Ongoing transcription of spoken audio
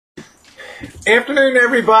Afternoon,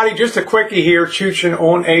 everybody. Just a quickie here, chooching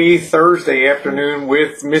on a Thursday afternoon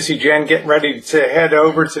with Missy Jenn, getting ready to head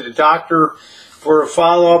over to the doctor for a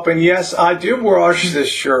follow-up. And yes, I do wash this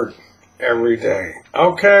shirt every day.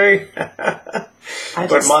 Okay? I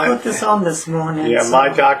just put this on this morning. Yeah, so. My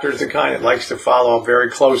doctor's the kind that likes to follow up very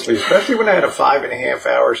closely, especially when I had a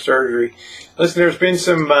 5.5-hour surgery. Listen, there's been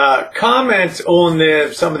some comments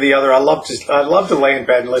on some of the other. I love to lay in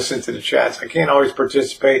bed and listen to the chats. I can't always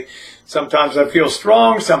participate. Sometimes I feel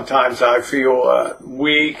strong. Sometimes I feel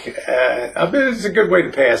weak. It's a good way to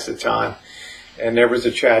pass the time. And there was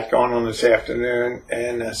a chat going on this afternoon,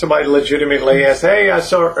 and somebody legitimately asked, I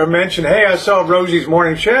saw Rosie's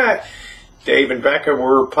morning chat. Dave and Becca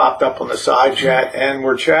were popped up on the side chat and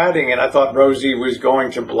were chatting, and I thought Rosie was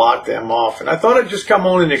going to block them off. And I thought I'd just come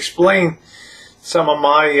on and explain some of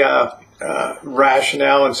my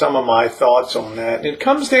rationale and some of my thoughts on that. And it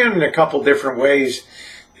comes down in a couple different ways.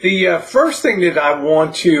 The first thing that I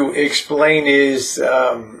want to explain is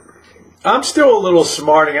I'm still a little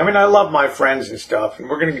smarting. I mean, I love my friends and stuff, and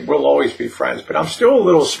we'll always be friends, but I'm still a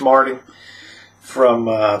little smarting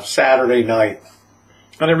from Saturday night.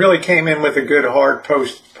 And I really came in with a good hard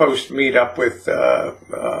post meetup with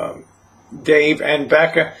Dave and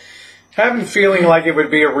Becca, feeling like it would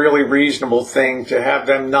be a really reasonable thing to have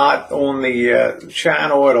them not on the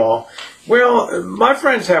channel at all. Well, my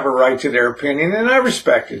friends have a right to their opinion, and I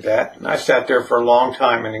respected that. And I sat there for a long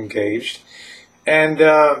time and engaged. And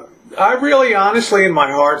I really honestly in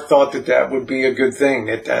my heart thought that would be a good thing,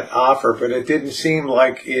 that offer, but it didn't seem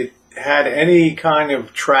like it had any kind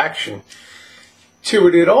of traction to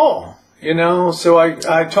it at all, So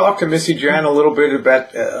I talked to Missy Jenn a little bit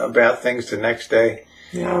about things the next day.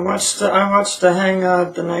 Yeah, I watched the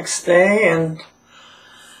Hangout the next day, and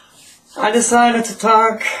I decided to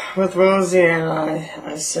talk with Rosie, and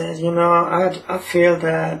I said, I feel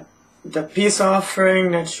that the peace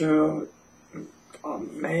offering that you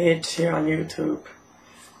made here on YouTube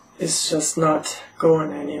is just not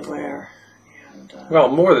going anywhere. Well,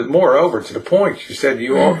 moreover, to the point, she said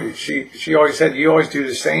she always said you always do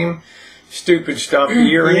the same stupid stuff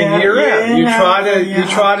year in and year out. You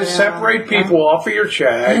try to separate people off of your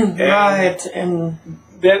chat, and right, and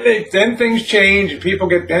then things change, and people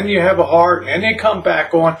then you have a heart, and they come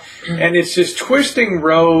back on, and it's this twisting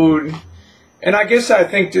road. And I guess I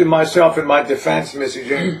think to myself in my defense, Missy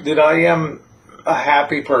Jenn, that I am a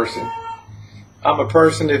happy person. I'm a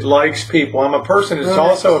person that likes people. I'm a person that's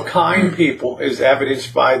also a kind people, as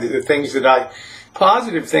evidenced by the things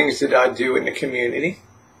positive things that I do in the community.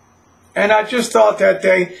 And I just thought that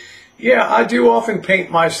day, I do often paint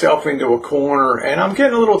myself into a corner, and I'm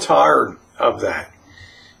getting a little tired of that.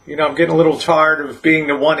 I'm getting a little tired of being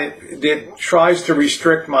the one that tries to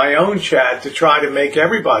restrict my own chat to try to make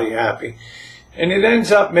everybody happy. And it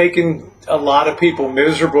ends up making a lot of people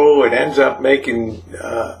miserable. It ends up making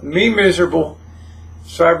me miserable.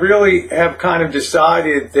 So I really have kind of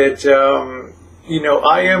decided that,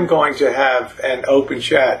 I am going to have an open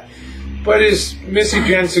chat. But as Missy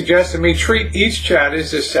Jenn suggested to me, treat each chat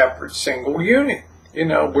as a separate single unit.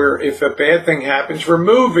 Where if a bad thing happens,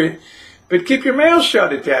 remove it. But keep your mouth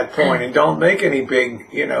shut at that point and don't make any big,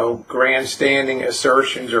 grandstanding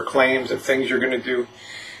assertions or claims of things you're going to do.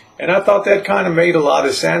 And I thought that kind of made a lot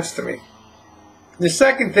of sense to me. The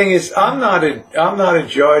second thing is I'm not a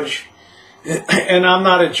judge. And I'm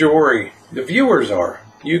not a jury. The viewers are.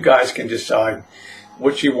 You guys can decide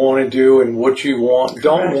what you want to do and what you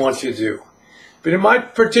don't want to do. But in my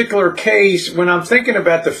particular case, when I'm thinking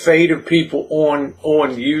about the fate of people on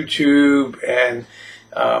YouTube and,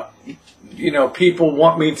 people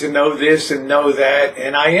want me to know this and know that,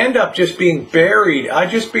 and I end up just being buried.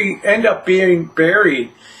 End up being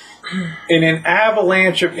buried in an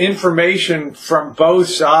avalanche of information from both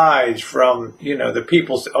sides, from, the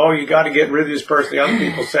people say, you got to get rid of this person. The other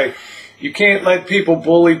people say, you can't let people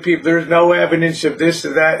bully people. There's no evidence of this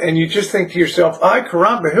or that. And you just think to yourself, ay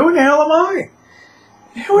caramba, who in the hell am I?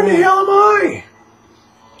 Who in the hell am I?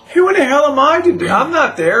 Who in the hell am I to do? I'm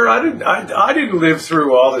not there. I didn't live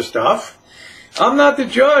through all this stuff. I'm not the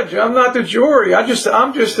judge. I'm not the jury. I'm just an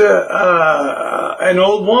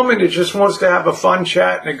old woman that just wants to have a fun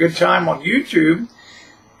chat and a good time on YouTube.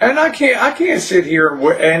 And I can't sit here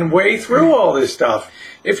and weigh through all this stuff.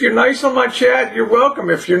 If you're nice on my chat, you're welcome.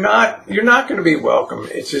 If you're not going to be welcome.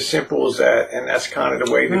 It's as simple as that. And that's kind of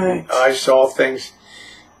the way that I saw things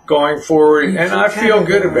going forward. And I feel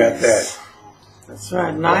good about that. That's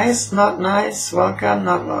right. Nice, not nice. Welcome,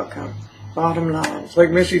 not welcome. Bottom line. It's like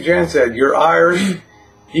Missy Jenn said, you're Irish,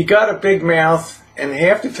 you got a big mouth, and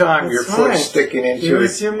half the time your foot's sticking into it.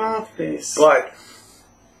 Use your mouthpiece. But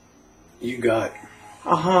you got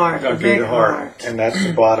A heart, a big heart. And that's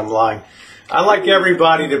the bottom line. I like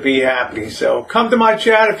everybody to be happy. So come to my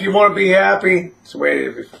chat if you want to be happy. It's the way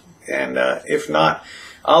it is. And if not,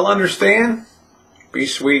 I'll understand. Be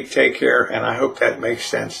sweet, take care, and I hope that makes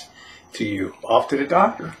sense to you. Off to the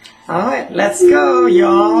doctor. All right, let's go,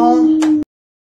 y'all.